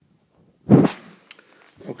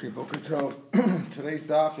Okay, Boker Tov. Today's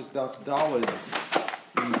daf is daf Daled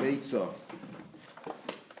in Beitza.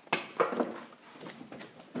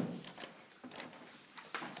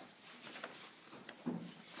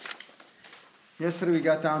 Yesterday we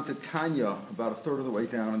got down to Tanya, about a third of the way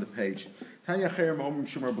down on the page. Tanya Cherem Omrim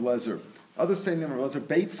Shemar Belezer. Others say Nimar Belezer,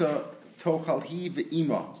 Beitza Tochal Hi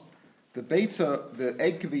Ve'ima. The Beitza, the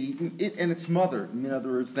egg could be eaten, it and its mother. In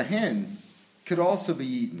other words, the hen could also be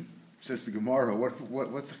eaten. Says the Gemara,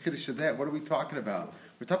 what's the chiddush of that? What are we talking about?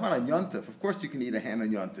 We're talking about on Yontif. Of course you can eat a hen on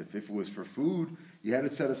Yontif. If it was for food, you had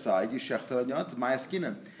it set aside, you shechted on Yontif,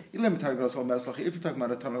 Mayaskina. If you're talking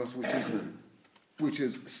about a tanagos which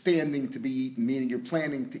is standing to be eaten, meaning you're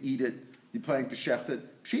planning to eat it, you're planning to shecht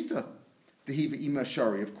it, pshita. Dehiva ima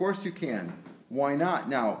shari. Of course you can. Why not?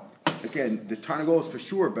 Now, again, the tanagos for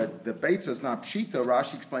sure, but the beitza is not pshita.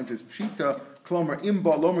 Rashi explains as pshita. Klomer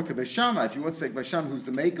imba lomer kebeshama. If you want to say beshama, who's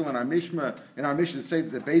the makel in our Mishnah to say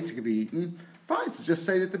that the beitza could be eaten, fine. So just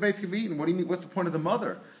say that the beitza could be eaten. What do you mean? What's the point of the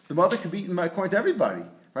mother? The mother could be eaten according to everybody,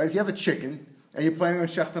 right? If you have a chicken and you're planning on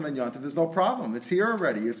shechtan on yontif, there's no problem. It's here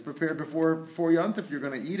already. It's prepared before yontif. You're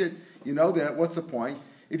going to eat it. You know that. What's the point?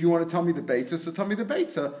 If you want to tell me the beitza, so tell me the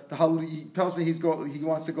beitza. He tells me he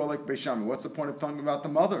wants to go like beshama. What's the point of talking about the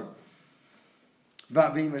mother?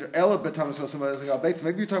 Maybe you're talking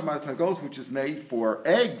about a tanagos which is made for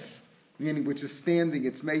eggs, meaning which is standing.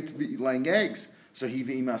 It's made to be laying eggs. So he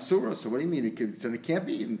asura. So what do you mean? It can't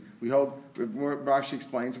be eaten. We hold. Rashi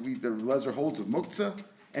explains. The lezer holds of muktzah,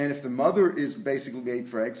 and if the mother is basically made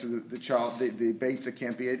for eggs, so the child, the beitza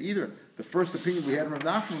can't be ate either. The first opinion we had in Rav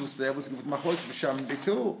Nachman was with machlokes b'sham and Beis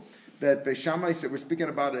Hillel. That Beis Shammai said we're speaking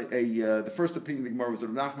about the first opinion of the Gemara was that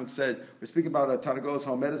Rav Nachman said we're speaking about a tanagos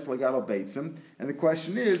halmedes legato beitzim, and the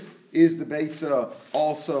question is the beitza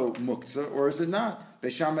also muktzah or is it not?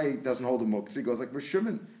 Beis Shammai doesn't hold a muktzah; he goes like Beis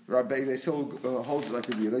Shimon. Rabbi Beis Hillel holds it like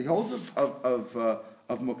a Yehuda. He holds of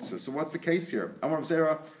muktzah. So what's the case here? Amar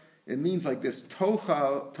Zera, it means like this: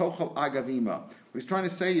 tochal agavima. What he's trying to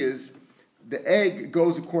say is the egg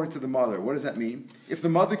goes according to the mother. What does that mean? If the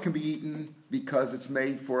mother can be eaten because it's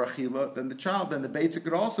made for achila, then the beitza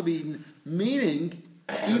could also be eaten, meaning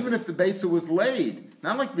even if the beitza was laid,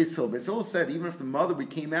 not like Beis Hillel. Beis Hillel said even if the mother we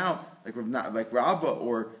came out like Rabbah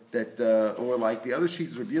or like the other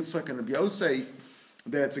sheets of Rabbi Yitzchak and Rabbi Yosef,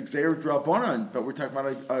 that it's exer drabanan, but we're talking about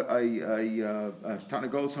a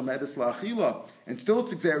tanagos hamedes la'achila, and still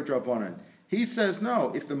it's exer drabanan. He says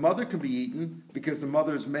no. If the mother can be eaten because the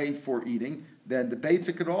mother is made for eating, then the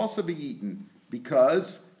beitza could also be eaten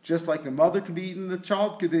because just like the mother could be eaten, the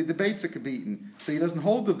beitza could be eaten. So he doesn't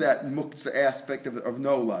hold of that muktzah aspect of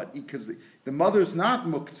nolad because the mother's not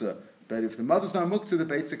muktzah. But if the mother's not muktzah, the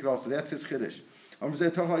beitza could also. That's his chiddush. What's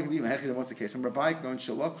the case? Rabbi going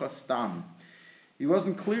shalach stam. He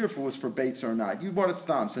wasn't clear if it was for beitza or not. You bought it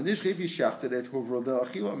stam. So nishchiv yishachted it huvrol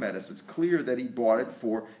achila medis. It's clear that he bought it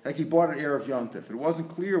for, like he bought an erev yontif. It wasn't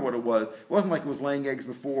clear what it was. It wasn't like it was laying eggs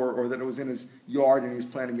before or that it was in his yard and he was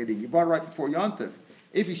planning on eating. He bought it right before yontif.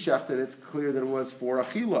 If he shechted it, it's clear that it was for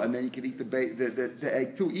achila, and then he could eat the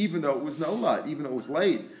egg too, even though it was no lot, even though it was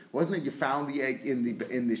laid. Wasn't it you found the egg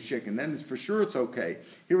in this chicken? Then it's for sure it's okay.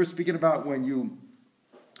 Here we're speaking about when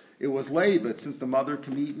it was laid, but since the mother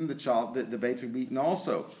can be eaten, the beitza can be eaten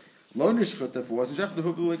also. Lo nishchut, if it wasn't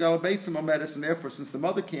shechted, and therefore, since the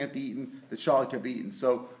mother can't be eaten, the child can be eaten.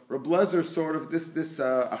 So Reb Lezer sort of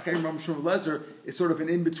Acher Ram Shmuel Lezer is sort of an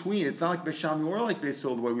in between. It's not like Beis Shammai or like Beis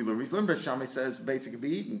Hillel the way we learn. Beis Shammai says beitza can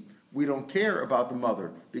be eaten. We don't care about the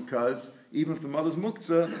mother because even if the mother's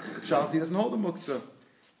muktzah, the child doesn't hold the muktzah.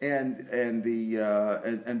 And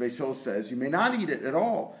Beis Hillel says you may not eat it at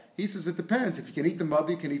all. He says it depends. If you can eat the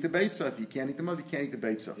mother, you can eat the beitza. If you can't eat the mother, you can't eat the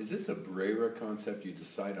beitza. Is this a breira concept you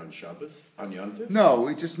decide on Shabbos, on Yontif? No,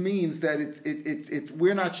 it just means that it's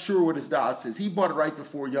we're not sure what his das is. He bought it right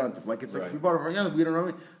before Yontif. Like it's like if we bought it for Yontif, we don't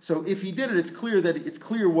know. So if he did it, it's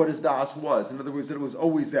clear what his das was. In other words, that it was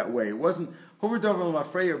always that way. It wasn't Hover Dover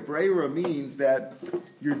Mafreya breira means that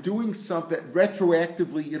you're doing something that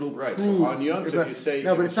retroactively it'll prove. So on Yontif, you say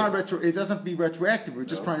no, but it's not retro. It doesn't have to be retroactive. We're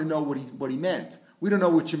just trying to know what he meant. We don't know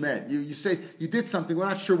what you meant. You say you did something. We're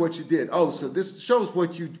not sure what you did. Oh, so this shows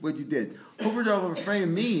what you did. Hover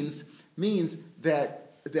frame means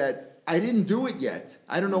that I didn't do it yet.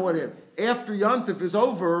 I don't know what it. After Yontif is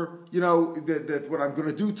over, that what I'm going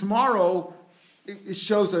to do tomorrow. It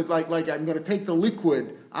shows that like I'm going to take the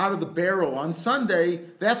liquid out of the barrel on Sunday.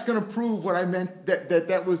 That's going to prove what I meant.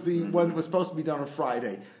 That was the one that was supposed to be done on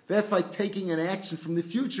Friday. That's like taking an action from the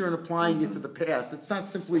future and applying it to the past. It's not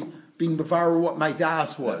simply being bavara what my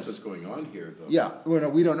das was. That's what's going on here, though. Yeah, well, no,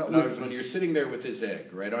 we don't know. When you're sitting there with this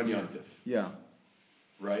egg, right on Yontif. Yeah.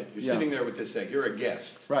 right? You're Yeah. sitting there with this egg. You're a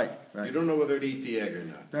guest. Right. You don't know whether to eat the egg or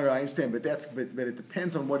not. No, I understand, but it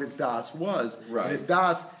depends on what his das was. Right. And his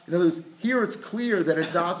das, in other words, here it's clear that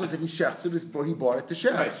his das was if he shechts it, he bought it to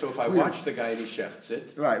shech. Right. So if I watch the guy and he shechts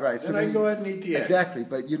it, right. then So I can go ahead and eat the egg. Exactly,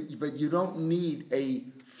 but you don't need a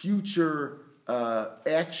future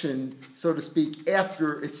action, so to speak,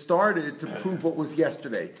 after it started to prove what was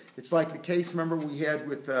yesterday. It's like the case, remember, we had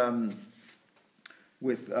with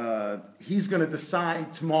he's going to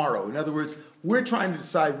decide tomorrow. In other words, we're trying to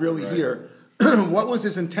decide really here what was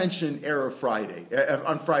his intention on Friday,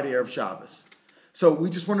 Erev Shabbos. So we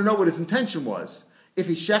just want to know what his intention was. If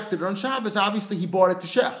he shechted it on Shabbos, obviously he bought it to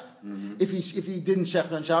shecht. Mm-hmm. If he didn't shecht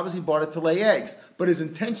it on Shabbos, he bought it to lay eggs. But his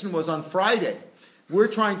intention was on Friday. We're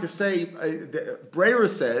trying to say, Breira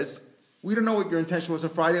says, we don't know what your intention was on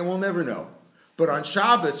Friday, and we'll never know. But on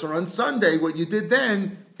Shabbos or on Sunday, what you did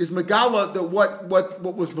then is Megala, what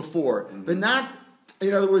was before. Mm-hmm. But not,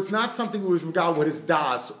 in other words, not something that was Megala, what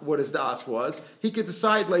his das was. He could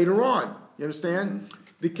decide later on. You understand? Mm-hmm.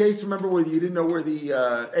 The case, remember, where you didn't know where the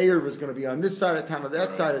Erev was going to be, on this side of town or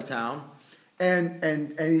that side of town, and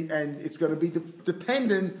it's going to be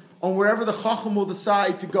dependent on wherever the Chacham will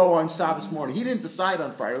decide to go on Shabbos morning. He didn't decide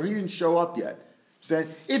on Friday, or he didn't show up yet. So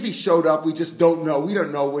if he showed up, we just don't know. We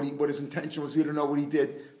don't know what his intention was. We don't know what he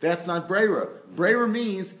did. That's not Breira. Breira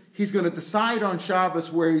means he's going to decide on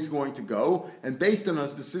Shabbos where he's going to go, and based on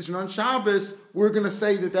his decision on Shabbos, we're going to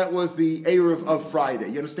say that was the Erev of Friday.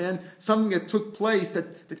 You understand? Something that took place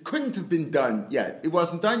that couldn't have been done yet. It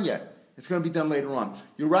wasn't done yet. It's going to be done later on.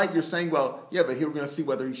 You're right, you're saying, well, yeah, but here we're going to see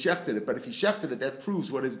whether he shechted it. But if he shechted it, that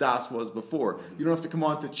proves what his das was before. You don't have to come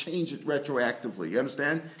on to change it retroactively. You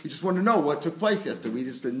understand? You just want to know what took place yesterday. We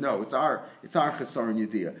just didn't know. It's our chesar and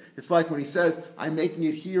yediyah. It's like when he says, I'm making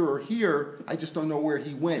it here or here, I just don't know where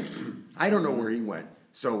he went. I don't know where he went.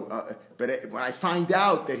 So, but when I find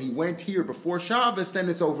out that he went here before Shabbos, then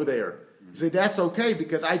it's over there. So that's okay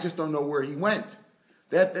because I just don't know where he went.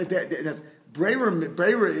 That's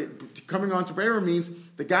Breira, coming on to Breira means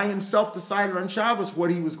the guy himself decided on Shabbos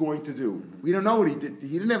what he was going to do. We don't know what he did.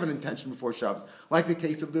 He didn't have an intention before Shabbos. Like the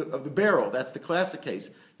case of the barrel. That's the classic case.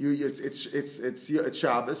 It's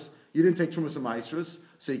Shabbos. You didn't take Trumas and Maasros,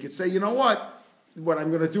 so you could say, you know what? What I'm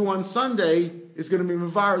going to do on Sunday is going to be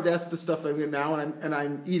Mavar. That's the stuff I'm doing now, and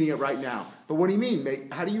I'm eating it right now. But what do you mean?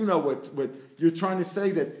 How do you know what you're trying to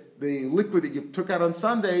say that the liquid that you took out on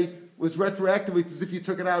Sunday was retroactively as if you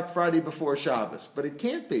took it out Friday before Shabbos, but it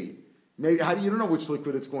can't be. Maybe you don't know which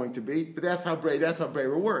liquid it's going to be, but that's how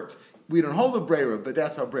Breira works. We don't hold a Breira, but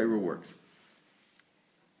that's how Breira works.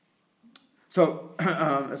 So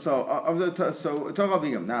that's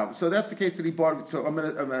the case that he bought. So I'm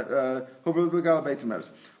going to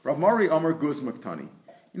Rav Mari Amar Guz Maktani.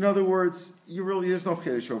 In other words, there's no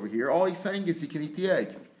chiddush over here. All he's saying is you can eat the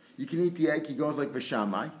egg. You can eat the egg. He goes like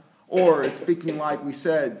Bashamai, or it's speaking like we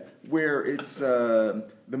said, where it's the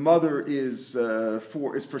mother is for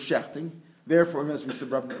shechting. Therefore, as we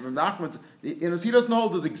said, Rabbi Nachman, he doesn't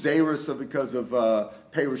hold to the gzeiros because of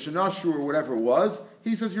Perush and Asher or whatever it was.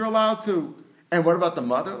 He says you're allowed to. And what about the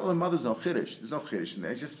mother? Well, the mother's no chiddush. There's no chiddush in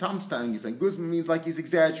there. It's just tamstang. He's saying guzma means like he's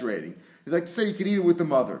exaggerating. He's like to say you could eat it with the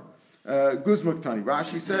mother. Guzmak tani.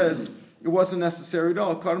 Rashi says it wasn't necessary at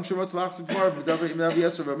all. Kadam shemotz lachs b'dvar b'davar imav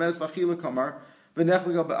yeser v'menes lachila kamar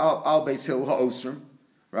v'nechlig al beis hil ha'osrim.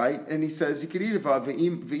 Right, and he says you can eat it. You can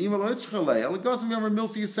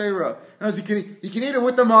eat it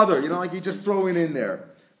with the mother. You know, like you just throw it in there.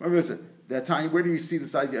 Remember that time? Where do you see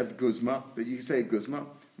this idea of guzma? That you say guzma.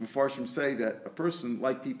 Mefarshim say that a person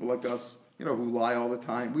like people like us, who lie all the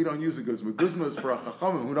time, we don't use a guzma. Guzma is for a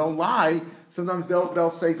chachamim who don't lie. Sometimes they'll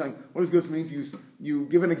say something. What does guzma mean? You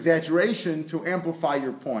give an exaggeration to amplify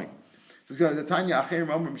your point. So the Tanya Acherim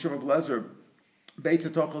Omer Mishum Ablezer Beitza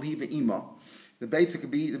Tochel Hiva Ima. The beitza could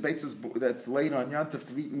be that's laid on Yantav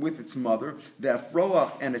could be eaten with its mother. The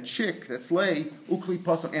afroach and a chick that's laid ukli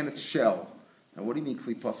pasam and its shell. Now, what do you mean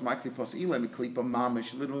kli pasam? My kli pasam ilem klipa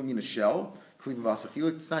mamish literally mean a shell. Klipa vasachil.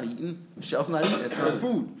 It's not eaten. The shell's not eaten. It's not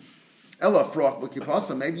food. Ella afroach ukli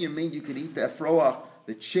pasam. Maybe you mean you could eat the afroach,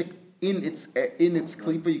 the chick in its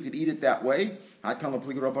klipa. You could eat it that way. I come up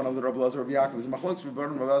pliga rabban al Rabbi Lazar Rabbi Yaakov. There's machlokes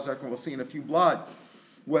rabban Rabbi Lazar. We'll see in a few blood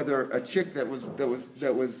whether a chick that was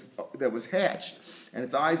hatched and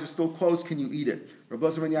its eyes are still closed, can you eat it? Rabbi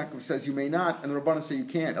Lazar ben Yaakov says you may not, and the Rabbanan say you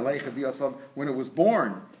can't. When it was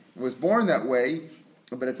born that way,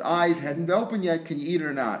 but its eyes hadn't opened yet. Can you eat it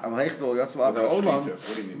or not? What do you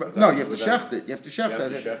mean? No, you have to shecht it. You have to shecht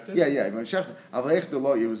it. Yeah. You shecht it.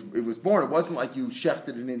 It was born. It wasn't like you shechted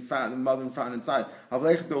it and found the mother and found inside. But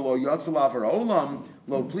if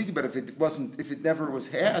it never was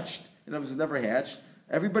hatched, and it was never hatched.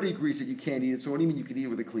 Everybody agrees that you can't eat it. So what do you mean you can eat it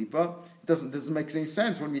with a klipa? It doesn't make any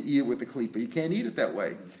sense when you eat it with the klipa. You can't eat it that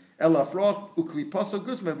way. Elafroch uklipaso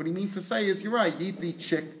guzman. What he means to say is, you're right. You eat the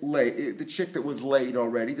chick that was laid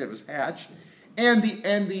already, that was hatched, and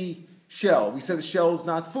the shell. We said the shell is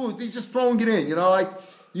not food. He's just throwing it in. Like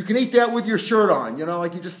you can eat that with your shirt on.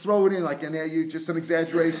 Like you just throw it in, like, and you just an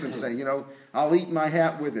exaggeration of saying, I'll eat my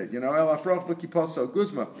hat with it. Elafroch uklipaso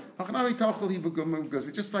guzman.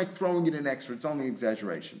 We're just like throwing it in extra. It's only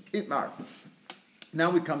exaggeration. Itmar.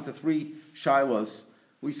 Now we come to 3 shilas.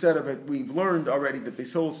 We said of it, we've learned already that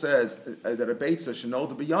Beisol says that a Beitza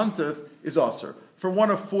Shenolda B'Yantiv is Aser for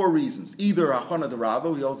one of 4 reasons. Either Achana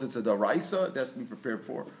D'Rabba, he holds it's a Daraisa, it has to be prepared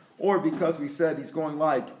for, or because we said he's going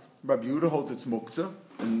like Rabbi Yehuda holds it's Muktzah,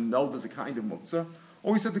 and Nolda is a kind of Muktzah,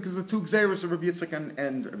 or we said because the 2 Gzeros of Rabbi Yitzchak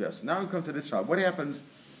and Rabbi Yosef. Now we come to this Shabbos. What happens?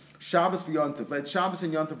 Shabbos for Yantiv. Shabbos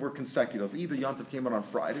and Yantiv were consecutive. Either Yantiv came out on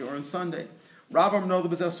Friday or on Sunday. Rav Amar Nolda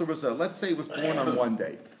B'Zeh Surah. Let's say it was born on one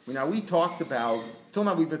day. Now we talked about, till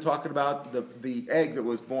now we've been talking about the egg that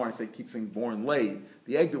was born, I say keep saying born laid.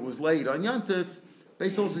 The egg that was laid on Yantif,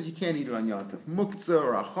 Beisol says you can't eat it on Yantif. Muktzah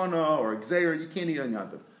or Achana or Gzeir, you can't eat it on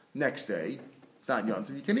Yantif. Next day, it's not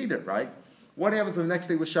Yantif, you can eat it, right? What happens when the next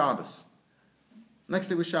day was Shabbos? Next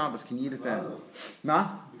day was Shabbos, can you eat it then? Nah?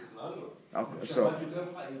 Okay, so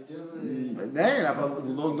nein, אבל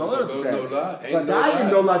לא נולד זה. ודאי אם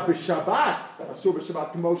נולד בשבת, אסור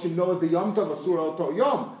בשבת, כמו שנולד ביום טוב, אסור לאותו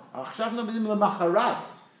יום. עכשיו נולדים למחרת.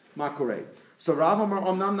 מה קורה? So רב אומר,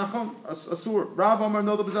 אמנם נכון, אסור. רב אומר,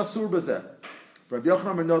 נולד בזה, אסור בזה. רבי יוחנן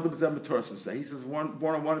אומר, נולד בזה, מתורס בזה. He says,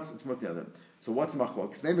 born on one, it's not the other. So what's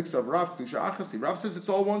machlok? His name is Rav Kedusha Achasi. Rav says it's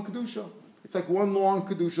all one Kedusha. It's like one long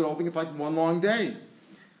Kedusha. The whole thing is like one long day.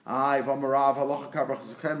 Rav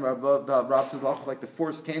says like the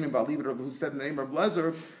first Canaan who said the name of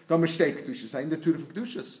Blezer, don't mistake Kedusha, saying they're 2 different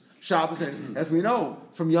Kedushas. Shabbos, and as we know,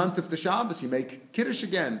 from Yontif to Shabbos, you make Kiddush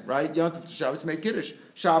again, right? Yontif to Shabbos, you make Kiddush.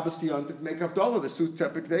 Shabbos to Yontif, you make Havdalah. They're 2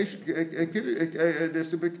 separate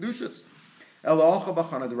Kedushas.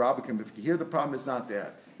 Here the problem is not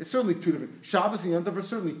that. It's certainly 2 different. Shabbos and Yontif are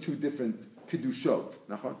certainly 2 different Kedushot.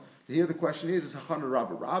 Here the question is Hachana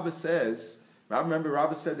Rabbah. Rabbah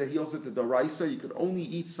said that he also said the Daraisa, you could only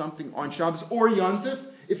eat something on Shabbos or Yontif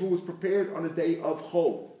if it was prepared on a day of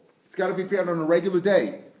Chol. It's got to be prepared on a regular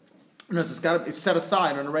day. It's set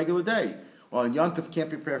aside on a regular day. Well, Yontif can't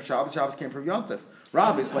prepare Shabbos, Shabbos can't prepare Yontif.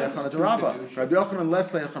 Rabbi is Le'achana to Rabbah. Rabbi Yochanan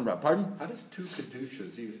less Le'achana Rabbah. Pardon? How does 2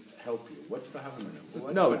 Kedushas even help you? What's the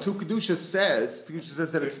Havamina? No, 2 Kedushas says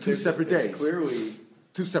that it's 2 separate days. Clearly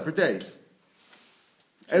 2 separate days.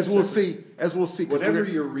 As we'll see. Whatever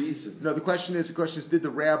your reason. No, the question is, did the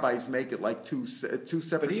rabbis make it like two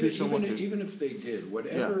separate? But even if they did,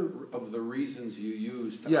 whatever of the reasons you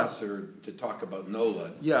used to talk about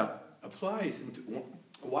Nolad applies.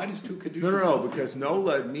 Why does 2 Kedushas? No, because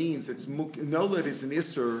Nolad means Nolad is an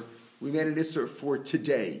Isser. We made an Isser for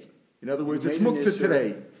today. In other words, it's Muktzah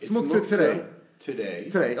today. It's Muktzah today.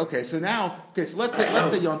 Today. Okay, so let's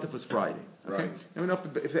say Yontif was Friday. Okay. Right. I mean,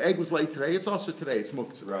 if the egg was laid today, it's also today. It's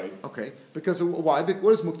muktzah. Right. Okay. Because why? What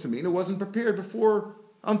does muktzah mean? It wasn't prepared before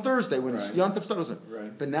on Thursday when Yontif started.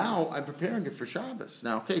 Right. But now I'm preparing it for Shabbos.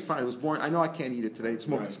 Now, okay, fine. It was born. I know I can't eat it today. It's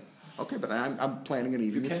muktzah. Right. Okay, but I'm planning on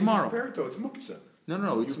eating it tomorrow. You can't prepare it though. It's muktzah.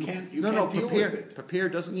 No. It's you can't deal with it.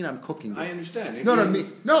 Prepared doesn't mean I'm cooking it. I understand. It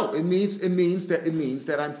means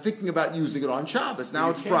that I'm thinking about using it on Shabbos. Now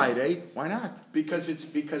it's Friday. Why not? Because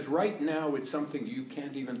right now it's something you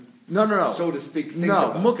can't even. No. So to speak, think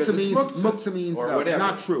about. Muktzah means or no, whatever.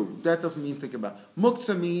 Not true. That doesn't mean think about.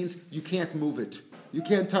 Muktzah means you can't move it. You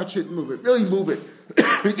can't touch it, move it. Really move it.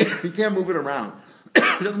 You can't move it around.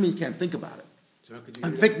 It doesn't mean you can't think about it. So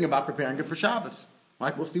I'm thinking about preparing it for Shabbos.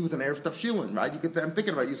 Like we'll see with an Erev Tavshilin, right? I'm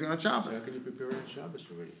thinking about using it on Shabbos. So how can you prepare it on Shabbos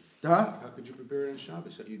already? Huh? How could you prepare it on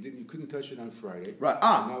Shabbos? You couldn't touch it on Friday. Right.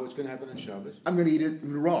 Now what's going to happen on Shabbos? I'm going to eat it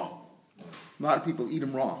raw. A lot of people eat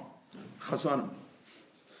them raw. Chazanim.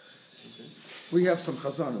 We have some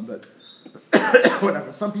chazanim, but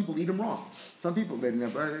whatever. Some people eat them raw. Some people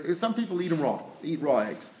eat them raw. Eat raw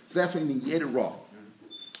eggs. So that's what you mean. You ate it raw.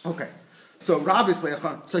 Okay. So Rav is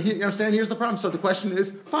le'achan. So you understand? Here's the problem. So the question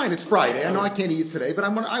is, fine, it's Friday. I know I can't eat it today, but I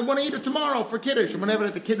want to eat it tomorrow for Kiddush. I'm going to have it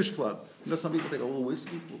at the Kiddush club. Some people take a little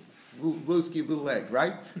whiskey, little egg,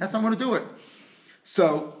 right? That's how I'm going to do it.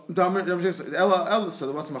 So what's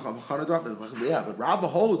yeah, but Rav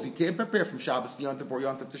holds you can't prepare from Shabbos to Yontif or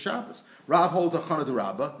Yontif to Shabbos. Rav holds a Chana de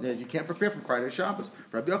Rabbah, you can't prepare from Friday to Shabbos.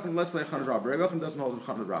 Rabbi Yochanan less like Chana de Rabbah. Rabbi Yochanan doesn't hold a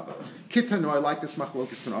Chana de Rabbah. Kitano, I like this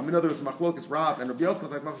machlokes tanam. In other words, machlokes Rav and Rabbi Yochanan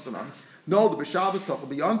is like machlokes tanam. No, the b'Shabbos tochel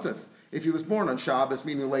b'Yontif. If he was born on Shabbos,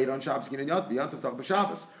 meaning late on Shabbos, he can Yontif talk about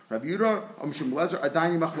Shabbos. Rabbi Yehuda, Mishum Lezer,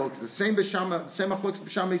 Adayni Machlokes, the same Machlokes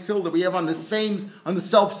B'Shamei Sil that we have on the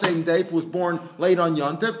self same day. If he was born late on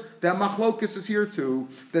Yontif, that Machlokes is here too.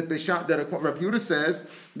 That Rabbi Yehuda says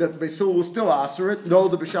that the Beisil will still answer it. No,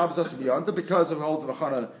 the B'Shabbos has to be Yontif because of the holds of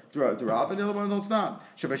Achana D'Rab, and the other one knows not.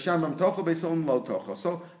 Shabasham Ram Tochel Beisil Lo Tochel.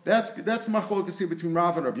 So that's Machlokes here between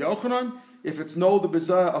Rav and Rabbi Yochanan. If it's no the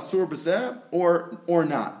B'Zeh Asur B'Zeh or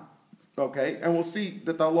not. Okay, and we'll see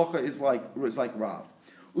that the halacha is like Rav.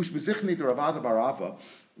 Ushbezichni the Ravada Barava,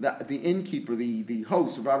 the innkeeper, the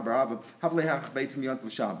host of Ravada Barava, Havlehach Beitzim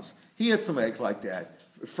Yontif Shabbos. He had some eggs like that.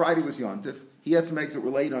 Friday was Yontif. He had some eggs that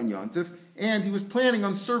were late on Yontif, and he was planning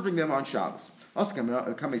on serving them on Shabbos.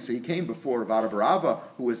 So he came before Ravada Barava,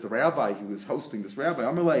 who was the rabbi, who was hosting this rabbi.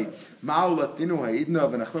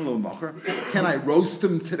 Can I roast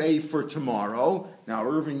him today for tomorrow? Now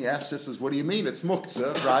Irving asks, says, what do you mean? It's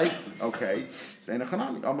muktzah, right? Okay.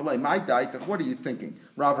 What are you thinking?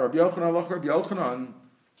 Rabbi Yochanan,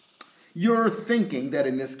 you're thinking that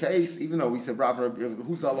in this case, even though we said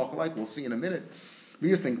who's the halacha like, we'll see in a minute. We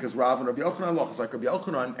just think because Rav and Rabbi Yochanan is like Rabbi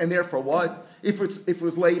Yochanan, and therefore what? If it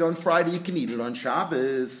was late on Friday, you can eat it on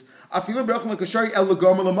Shabbos. Like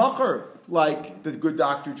the good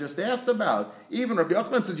doctor just asked about. Even Rabbi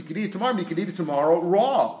Yochanan says you can eat it tomorrow, but you can eat it tomorrow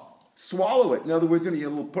raw. Swallow it. In other words,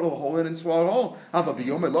 you put a hole in and swallow a hole.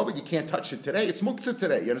 But you can't touch it today. It's muktzah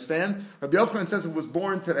today. You understand? Rabbi Yochanan says if it was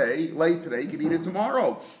born today, late today, you can eat it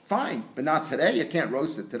tomorrow. Fine, but not today. You can't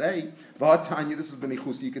roast it today. Tanya, this is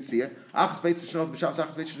benichus. You could see it.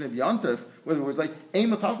 Whether it was like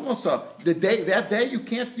the day that day you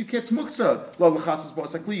can't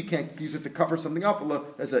muktzah. You can't use it to cover something up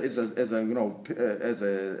as a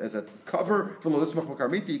cover for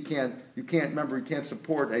you can't remember you can't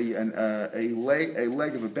support a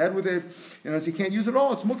leg of a bed with it. So you can't use it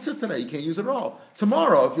all. It's muktzah today. You can't use it all.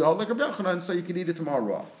 Tomorrow, if you hold like a Yochanan, so you can eat it tomorrow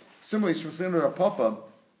raw. Similarly, Papa,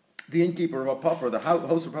 the innkeeper of a papa, the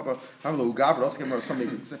host of a papa,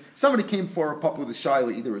 somebody came for a papa with a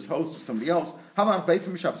shaila, either his host or somebody else.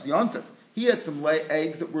 He had some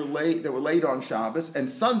eggs that were laid on Shabbos, and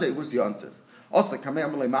Sunday was Yontif. Also, can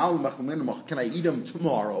I eat them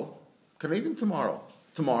tomorrow? Can I eat them tomorrow?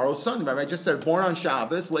 Tomorrow is Sunday. I just said born on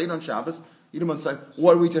Shabbos, late on Shabbos, eat them on Sunday.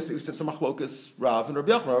 What do we just say? We said some machlokas, Rav and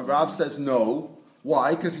Rabbi Yochanan. Rav says no.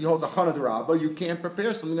 Why? Because he holds a Chana D'Rabba. You can't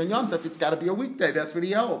prepare something on Yom Tov. It's got to be a weekday. That's what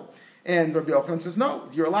he held. And Rabbi Yochanan says, no,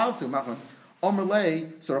 you're allowed to.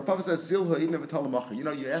 So Rav Papa says,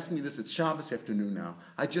 you asked me this, it's Shabbos afternoon now.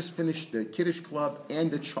 I just finished the Kiddush Club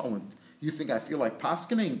and the Cholent. You think I feel like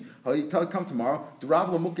paskening? Come tomorrow. The Rav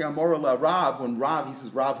when Rav, he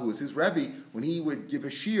says Rav, who was his Rebbe, when he would give a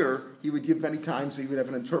shir, he would give many times, so he would have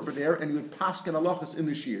an interpreter, and he would pasken halachas in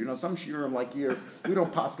the shir. Some shirim like here, we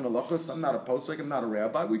don't pasken halachas. I'm not a posek, I'm not a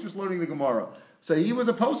rabbi. We're just learning the Gemara. So he was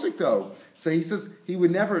a posek though. So he says he would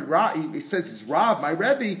never. He says his Rav, my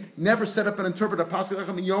Rebbe, never set up an interpreter. Pasken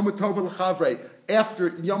halachas in Yom Tov l'chavre. After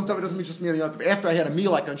Yom Tov, it doesn't mean just me on Yom Tov. After I had a meal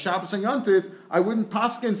like on Shabbos and Yom Tov, I wouldn't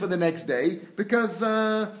pasken for the next day because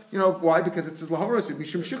why? Because it says lahoros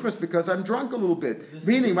mishum shichros, because I'm drunk a little bit.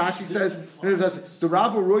 Meaning Rashi says the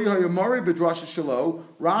Rav Royah Bedrash Shalo.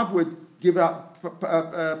 Rav would give out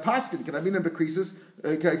paskin. Can I mean bekrises?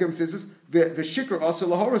 The shikr also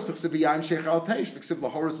lahoros v'yayim sheich al teish v'ksiv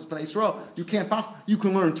lahoros is bnei Yisrael. You can't pass. You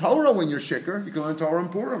can learn Torah when you're shikr. You can learn Torah in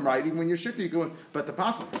Purim, right? Even when you're shikr, you can learn. But the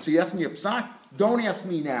paskin. So you ask me a psak. Don't ask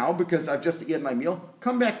me now because I've just eaten my meal.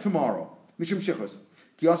 Come back tomorrow. Mishum shichros.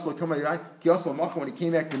 When he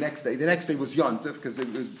came back the next day was Yontif because it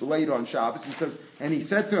was late on Shabbos. He says, and he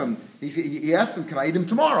said to him, he asked him, "Can I eat him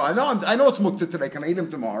tomorrow? I know it's mukta today. Can I eat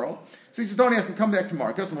him tomorrow?" So he says, "Don't ask him. Come back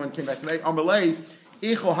tomorrow." Because when he came back today, Amalei,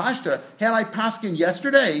 Ichol Hashta, had I paskin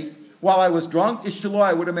yesterday while I was drunk, Ishtaloi,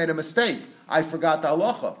 I would have made a mistake. I forgot the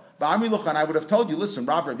halacha. And I would have told you, listen,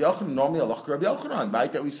 Rav Rabbi Yochanan, normally halacha Rabbi Yochanan,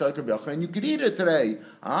 right? That we sell Rabbi Yochanan, and you could eat it today.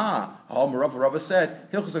 Rav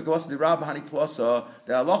said, the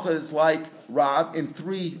halacha is like Rav in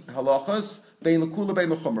three halachas, bein l'kula,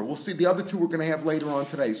 bein l'chumer. We'll see the other two we're going to have later on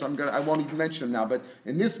today, so I won't even mention them now. But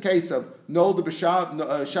in this case of Nolda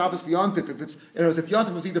Shabbos v'Yontif, if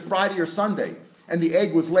Yontif was either Friday or Sunday, and the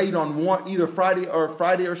egg was laid on either Friday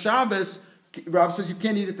or Shabbos, Rav says you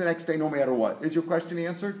can't eat it the next day no matter what. Is your question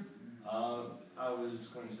answered? I was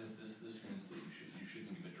going to say this means that you shouldn't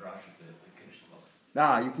give a drash at the Kiddush Club.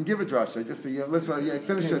 Nah, you can give a drash. I just say, listen,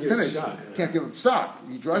 finish. Can't give a psak.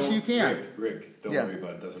 You drash, you can't. Rick, don't worry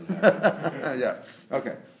about it. Doesn't happen. Yeah.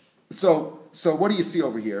 Okay. So what do you see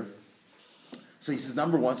over here? So he says,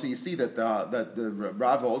 number one, so you see that the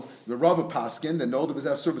Rav holds, the Rabba Paskin, the Nolda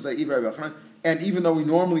B'zeh B'zeh Iv Rabbi Yochanan, and even though we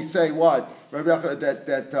normally say what? Rav Rabbi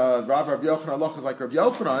Yochanan Allah is like Rabbi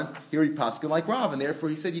Yochanan, here he Paskin like Rav, and therefore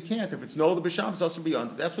he said you can't. If it's Nolda B'Sham, it's also beyond.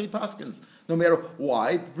 That's what he Paskins. No matter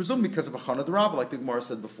why, presumably because of Achana the Rabba, like the Gemara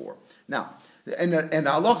said before. Now, and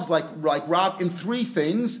the Allah is like Rav in three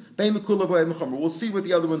things. We'll see what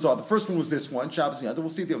the other ones are. The first one was this one, Shabbos Yontif. We'll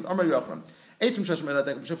see the other one.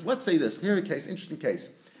 Let's say this. Here a case, interesting case.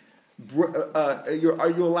 Are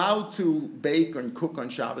you allowed to bake and cook on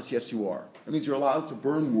Shabbos? Yes, you are. That means you're allowed to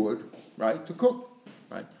burn wood, right, to cook,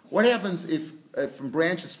 right? What happens if from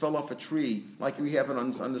branches fell off a tree, like we have it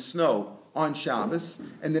on the snow, on Shabbos,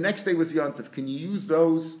 and the next day was Yontif? Can you use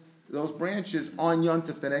those branches on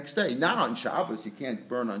Yontif the next day? Not on Shabbos. You can't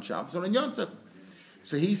burn on Shabbos, but on Yontif.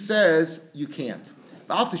 So he says you can't.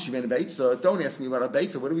 Don't ask me about a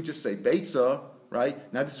beitza. What did we just say? Beitza, right?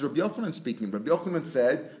 Now this is Rabbi Yochanan speaking. Rabbi Yochanan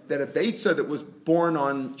said that a beitza that was born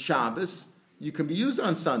on Shabbos, you can be used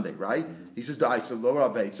on Sunday, right? He says, I said, lower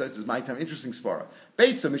beitza. This is my time. Interesting svara.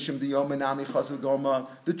 Beitza, mishim diyomanami chasel goma.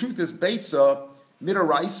 The truth is, beitza,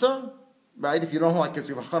 midaraisa, right? If you don't like a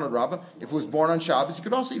Chanad Rabbah, if it was born on Shabbos, you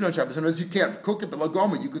could also eat on Shabbos. Sometimes you can't cook it, but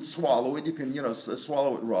lagoma, you could swallow it. You can,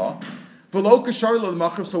 swallow it raw. So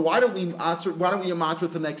why don't we match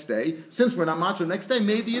with the next day? Since we're not matching the next day,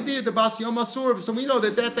 made the idea the Bas Yom Asur. So we know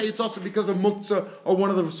that day it's also because of Muktzah or one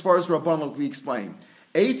of the Sfaras Rabban, like we explained.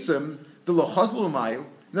 Eitzim, the Lochazlu Mayu.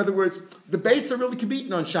 In other words, the Beitza really can be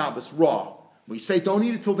eaten on Shabbos raw. We say don't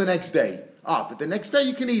eat it till the next day. But the next day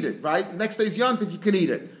you can eat it, right? The next day's Yontif, you can eat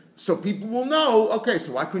it. So people will know, okay,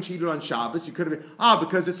 so why couldn't you eat it on Shabbos? You could have been,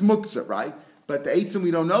 because it's Muktzah, right? But the Eitzim,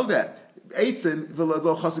 we don't know that. Eitzim,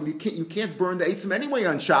 you can't burn the Eitzim anyway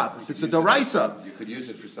on Shabbos. It's a Doraisa. You could use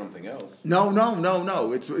it for something else. No.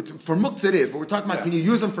 It's for Muktzah it is, but we're talking about can you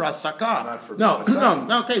use them for Asaka? Not for No.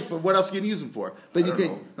 Okay, for what else can you use them for? But you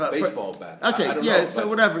can baseball bat. Okay, so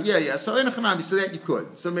whatever. Yeah. So in a Chanami, so that you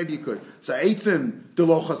could. So maybe you could. So Eitzim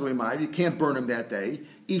Delochas Limayim, you can't burn them that day.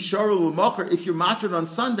 If you're matred on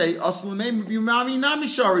Sunday, people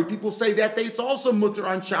say that day it's also mutter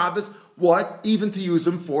on Shabbos. What? Even to use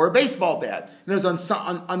them for a baseball bat.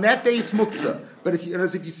 On that day it's muktzah. But if you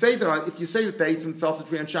say that the Eitzim fell off the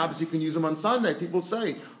tree on Shabbos, you can use them on Sunday. People say,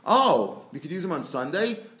 you could use them on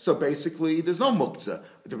Sunday. So basically, there's no muktzah.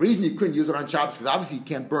 The reason you couldn't use it on Shabbos because obviously you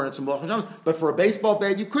can't burn it some on Shabbos. But for a baseball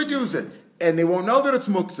bat, you could use it. And they won't know that it's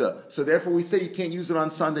muktzah. So therefore we say you can't use it on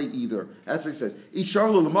Sunday either. That's what he says. If you're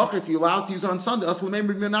allowed to use it on Sunday,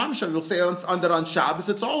 you'll say on Shabbos,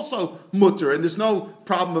 it's also mutter, and there's no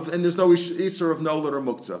problem and there's no isser of nola or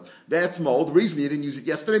muktzah. That's mold. The reason you didn't use it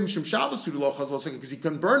yesterday, Mishum Shabbos, because you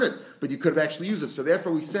couldn't burn it, but you could have actually used it. So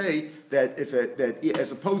therefore we say that that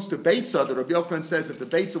as opposed to Beitza, that Rabbi Yochanan says if the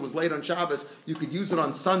Beitza was late on Shabbos, you could use it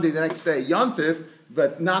on Sunday the next day, Yontif,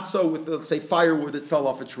 but not so with, let's say, firewood that fell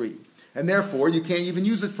off a tree. And therefore, you can't even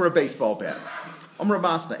use it for a baseball bat.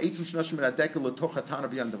 Let's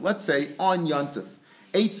say on Yontif,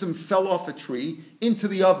 Eitzim fell off a tree into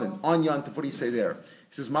the oven on Yontif. What do you say there?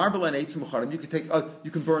 He says, Marble and Eitzim Ucharim,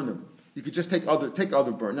 you can burn them. You could just take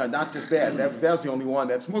other burn. No, not just that. That's the only one.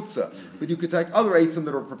 That's muktzah. But you could take other eitzim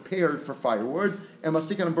that are prepared for firewood and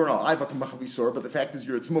mastikan and burn all. But the fact is,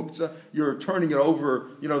 it's muktzah. You're turning it over.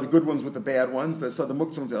 The good ones with the bad ones. So the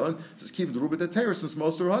muktzah ones. Says keep the ruba the terror since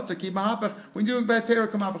most are hot. So keep mahapach. When you're doing bad terror,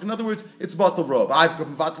 come mahapach. In other words, it's batal rov. I've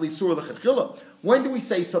come vatli sur lechachila. When do we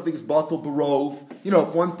say something is batal barov?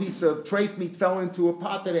 If one piece of treif meat fell into a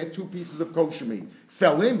pot that had two pieces of kosher meat,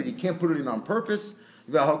 fell in, but you can't put it in on purpose.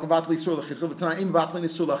 You're not allowed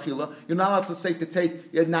to say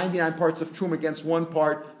you had 99 parts of truma against one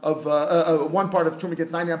part of truma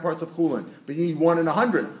against 99 parts of chulin, but you need 1 in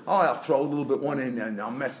 100. I'll throw a little bit one in and I'll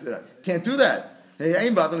mess it up. Can't do that.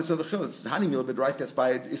 It's honey meal bit rice. That's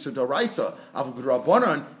by Isser Doraisa.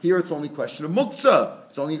 Here it's only a question of muktzah.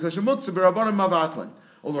 It's only a question of muktzah. B'Rabbanan Mavatlan.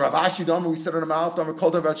 Rav Ashi Dama, we said on a mouth,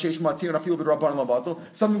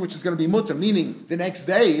 something which is going to be mutter, meaning the next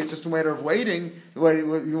day, it's just a matter of waiting. You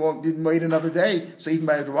won't wait another day. So even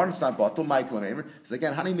by a Rabban, it's not batal. Michael and Amer. So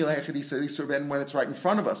again, when it's right in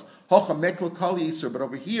front of us. But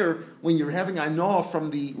over here, when you're having a gnaw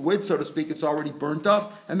from the wood, so to speak, it's already burnt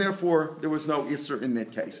up, and therefore there was no isser in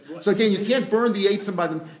that case. So again, you can't burn the eitzim by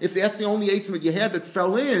them. If that's the only eitzim that you had that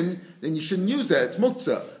fell in, then you shouldn't use that. It's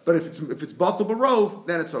muktzah. But if it's batal barov,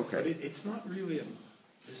 then it's okay. But it's not really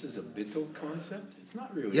this is a bittul concept? It's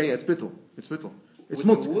not really. Yeah, it's bittul. It's bittul. It's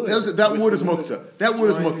muktzah. That wood is muktzah. That wood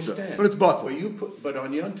is muktzah. But it's batel. But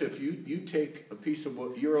on Yontif, you take a piece of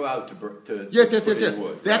wood. You're allowed to yes.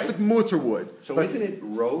 wood. That's right? the mutter wood. So isn't it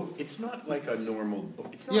rove? It's not like a normal.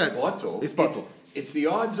 It's not batel. It's batel. It's the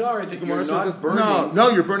odds are that you're not burning. No,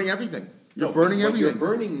 you're burning everything. You're burning everything. You're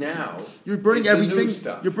burning now. You're burning everything. The new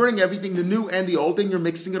stuff. You're burning everything, the new and the old, and you're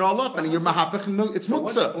mixing it all up, and you're mahapech and it's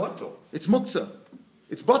muktzah. It's muktzah.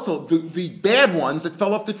 It's batel. The bad ones that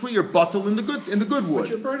fell off the tree are batel in the good wood. But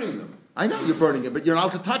you're burning them. I know you're burning it, but you're not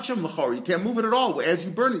allowed to touch them, l'chor. You can't move it at all. As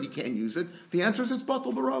you burn it, you can't use it. The answer is it's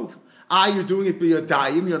batel b'rov. You're doing it by a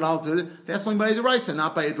dayim, you're not allowed to do it. That's only by a deraisa,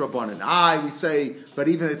 not by a drabanan. We say, but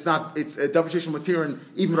even it's not, it's a davasheshim material,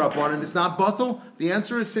 even rabbanan, it's not batel. The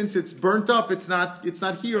answer is since it's burnt up, it's not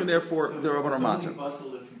here, and therefore the rabbanan matter. It's only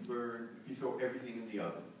batel if you throw everything in the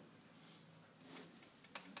oven.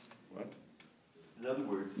 What? In other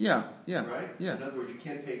words. Yeah. Right? Yeah. In other words, you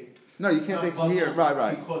can't take. No, you can't take from here.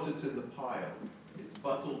 Right. Because it's in the pile. It's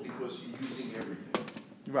batel because you're using everything.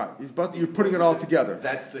 Right, you're putting it all together.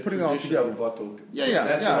 That's the putting it all together. Batel. Yeah.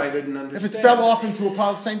 That's what I didn't understand. If it fell off into a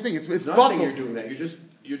pile, same thing. It's not batel. saying you're doing that.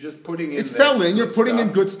 You're just putting in. It fell in. You're putting in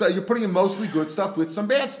good stuff. You're putting in mostly good stuff with some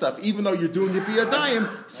bad stuff. Even though you're doing it biyadayim,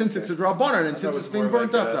 since it's a drabanan and since it's being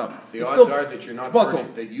burnt up now. The odds are that you're not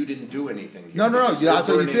burning. That you didn't do anything. No. That's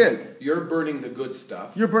what you did. You're burning the good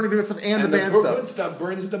stuff. You're burning the good stuff and the bad stuff. The good stuff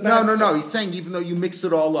burns the bad stuff. No. He's saying even though you mix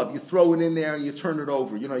it all up, you throw it in there and you turn it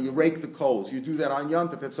over. You rake the coals. You do that on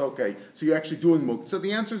Yontif. It's okay. So you're actually doing muktzah. So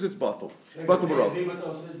the answer is it's batel. Batel b'rov.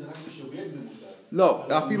 No,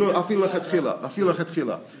 afilu lechatchila.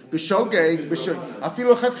 B'shogeg,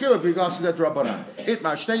 afilu lechatchila because of that drabanan.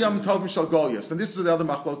 Itmar shnei yom tov mishal Goliath, and this is the other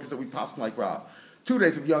machlokas that we pass like Rav. 2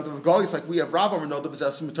 days of Yom Tov of Goliath, like we have Rav or no the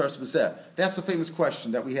b'zeh mutaras b'zeh. That's the famous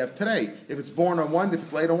question that we have today. If it's born on one, if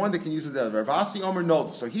it's late on one, they can use it the other. Ravasi Omer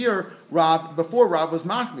Nolda. So here, before Rav was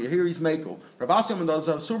Machmir. Here he's Mekel. Ravasi Omer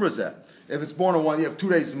Nolda Surazeh. If it's born on one, you have 2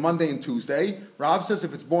 days, Monday and Tuesday. Rav says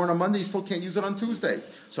if it's born on Monday, you still can't use it on Tuesday.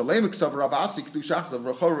 So Lemiksav Ravasi Kedushach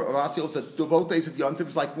Ravasi also said both days of Yom Tov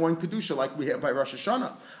is like one Kedusha, like we have by Rosh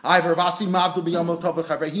Hashanah. I have Ravasi Mavdu B'Yom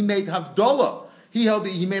Tov. He made Havdalah. He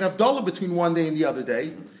made Havdalah between one day and the other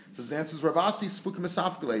day. So the answer is Ravasi Sfukim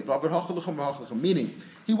Esafkele, meaning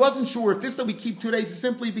he wasn't sure if this that we keep 2 days is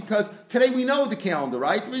simply because today we know the calendar,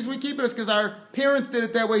 right? The reason we keep it is because our parents did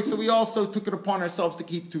it that way, so we also took it upon ourselves to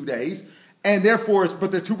keep 2 days. And therefore,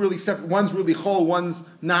 but they're two really separate. One's really chol, one's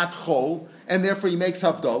not chol, and therefore he makes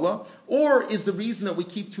havdalah. Or is the reason that we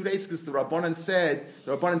keep 2 days because the Rabbanan said,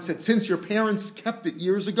 since your parents kept it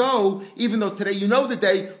years ago, even though today you know the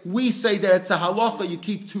day, we say that it's a halacha, you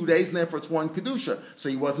keep 2 days, and therefore it's one kedusha. So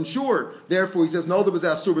he wasn't sure. Therefore he says, no, there was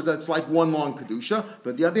asur, that it's like one long kedusha.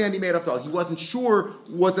 But the other hand, he made havdalah. He wasn't sure,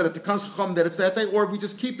 was it at the Kansh Chacham that it's that day, or we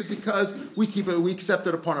just keep it because we accept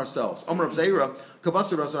it upon ourselves. Amar of Zeira,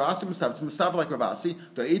 Kavasir Razar Asim Mustav, it's Mustav like Ravasi,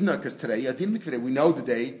 the Idna, because today, we know the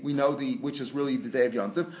day, we know which is really the day of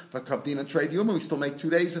Yontif, but Kavdina Trade Yuma, we still make 2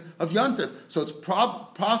 days of Yontif. So it's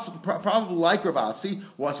probably like Ravasi.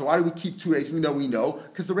 Well, so why do we keep 2 days? We know,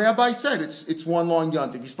 because the rabbi said it's one long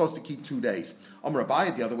Yontif. You're supposed to keep 2 days.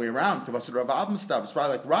 Rabbi, the other way around. Kavasir Rav Mustav, it's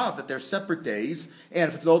probably like Rav, that they're separate days, and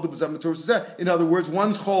if it's all the Bazam, in other words,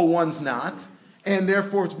 one's chol, one's not. And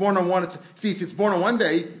therefore, it's born on one. If it's born on one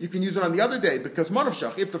day, you can use it on the other day because Manav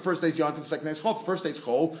Shach. If the first day's Yontif, the second day's Chol, the first day's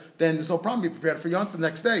Chol, then there's no problem. Be prepared for Yontif the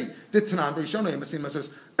next day.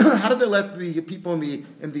 How did they let the people in the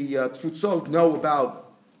Tfutzot know about?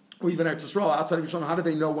 Or even Eretz Yisrael, outside of Yisrael, how did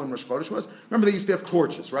they know when Rosh Chodesh was? Remember, they used to have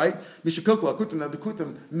torches, right? Mishakilkul HaKutim, the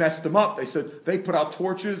Kutim messed them up. They said they put out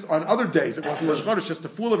torches on other days. It wasn't Rosh Chodesh just to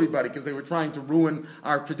fool everybody because they were trying to ruin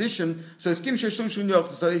our tradition. So they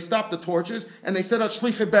stopped the torches and they set out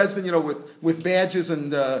Shlichei Bezdin, with badges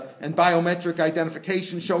and biometric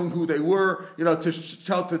identification showing who they were, to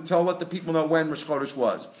let the people know when Rosh Chodesh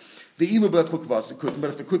was. But if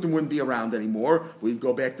the Kutim wouldn't be around anymore, we'd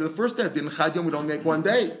go back to the first day. Din Chad Yom, we don't make 1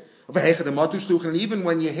 day. And even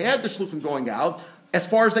when you had the shluchim going out, as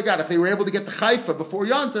far as they got, if they were able to get to Haifa before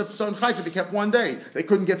Yontif, so in Haifa they kept 1 day. They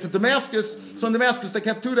couldn't get to Damascus, so in Damascus they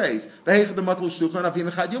kept 2 days.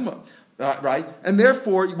 Right? And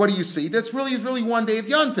therefore, what do you see? That's really 1 day of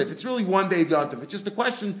Yontif. It's really 1 day of Yontif. It's just a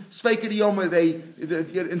question, Sveikad Yoma,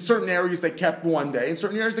 in certain areas they kept 1 day, in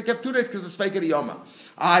certain areas they kept 2 days because of Sveikad Yoma.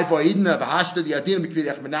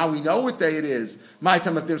 But now we know what day it is. My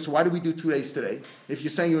time of dinner, so why do we do 2 days today? If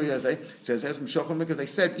you're saying it says because they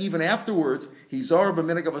said even afterwards,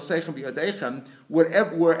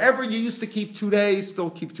 wherever you used to keep 2 days,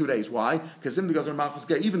 still keep 2 days. Why? Because even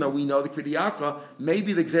though we know the Kvidiyarcha,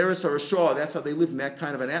 maybe the Xeris or a Shah, that's how they live in that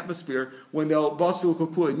kind of an atmosphere, when they'll Basil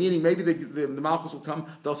Kukuli, meaning maybe the Malchus will come,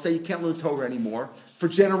 they'll say you can't learn Torah anymore. For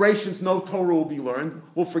generations, no Torah will be learned.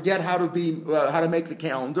 We'll forget how to make the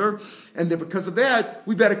calendar. And then because of that,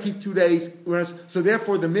 we better keep 2 days. So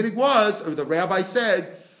therefore the minig was, or the rabbi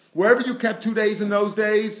said, wherever you kept 2 days in those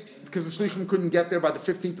days, because the Shlichim couldn't get there by the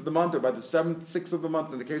 15th of the month or by the 7th, 6th of the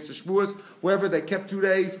month in the case of Shavuos, wherever they kept 2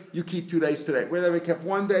 days, you keep 2 days today. Wherever they kept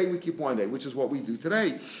 1 day, we keep 1 day, which is what we do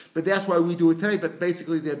today. But that's why we do it today. But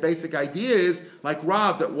basically, the basic idea is, like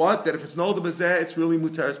Rav, that if it's Nolda B'zeh, it's really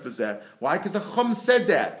Muteres B'zeh. Why? Because the Chum said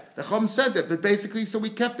that. The Chum said that. But basically, so we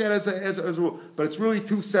kept that as a rule. But it's really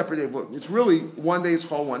two separate. It's really 1 day is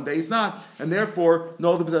Chol, 1 day is not. And therefore,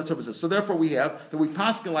 Nolda B'zeh. So therefore, we have that we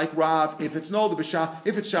paskin like Rav, if it's Nolda B'Shah,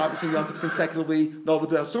 if it's Shabbos and Yom Tov consecutively, Nolda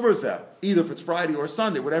B'zeh, either if it's Friday or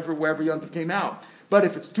Sunday, wherever Yom Tov came out. But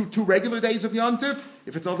if it's two regular days of Yom Tov,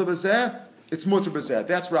 if it's Nolda B'zeh, it's Mutter B'zeh.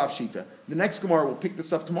 That's Rav Shita. The next Gemara, we'll pick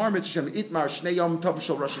this up tomorrow. Mitzvah Shem Itmar Shnei Yom Tov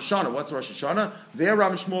Shel Rosh Hashanah. What's Rosh Hashanah? There,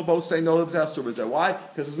 Rav and Shmuel both say Nolda B'zeh, Asur B'zeh. Why?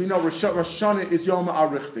 Because as we know, Rosh Hashanah is Yom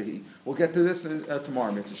Arichtehi. We'll get to this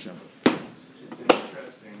tomorrow, Mitzvah Shem. It's an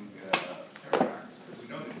interesting paradox, because we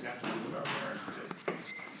know exactly what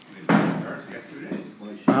our parents get 2 days.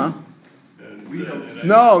 Uh-huh.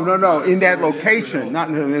 No. In that location, not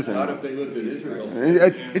in Israel. Not if they lived in Israel.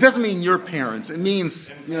 It doesn't mean your parents. It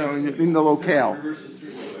means in the locale.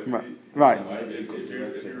 Right.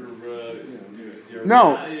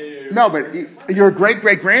 No, but your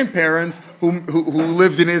great-great-grandparents who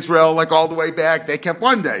lived in Israel like all the way back, they kept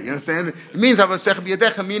 1 day. You understand? It means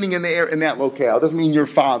meaning in that locale. It doesn't mean your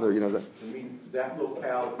father. I mean that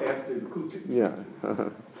locale after the Kutik. Yeah.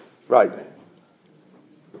 Right.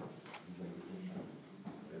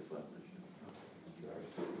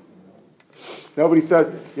 Nobody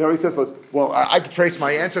says, well, I could trace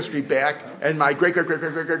my ancestry back, and my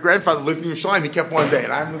great-great-great-great-grandfather lived in Yerushalayim, he kept 1 day,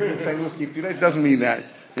 and I'm living in St. Louis, keep 2 days. It doesn't mean that.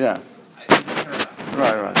 Yeah.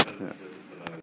 Right.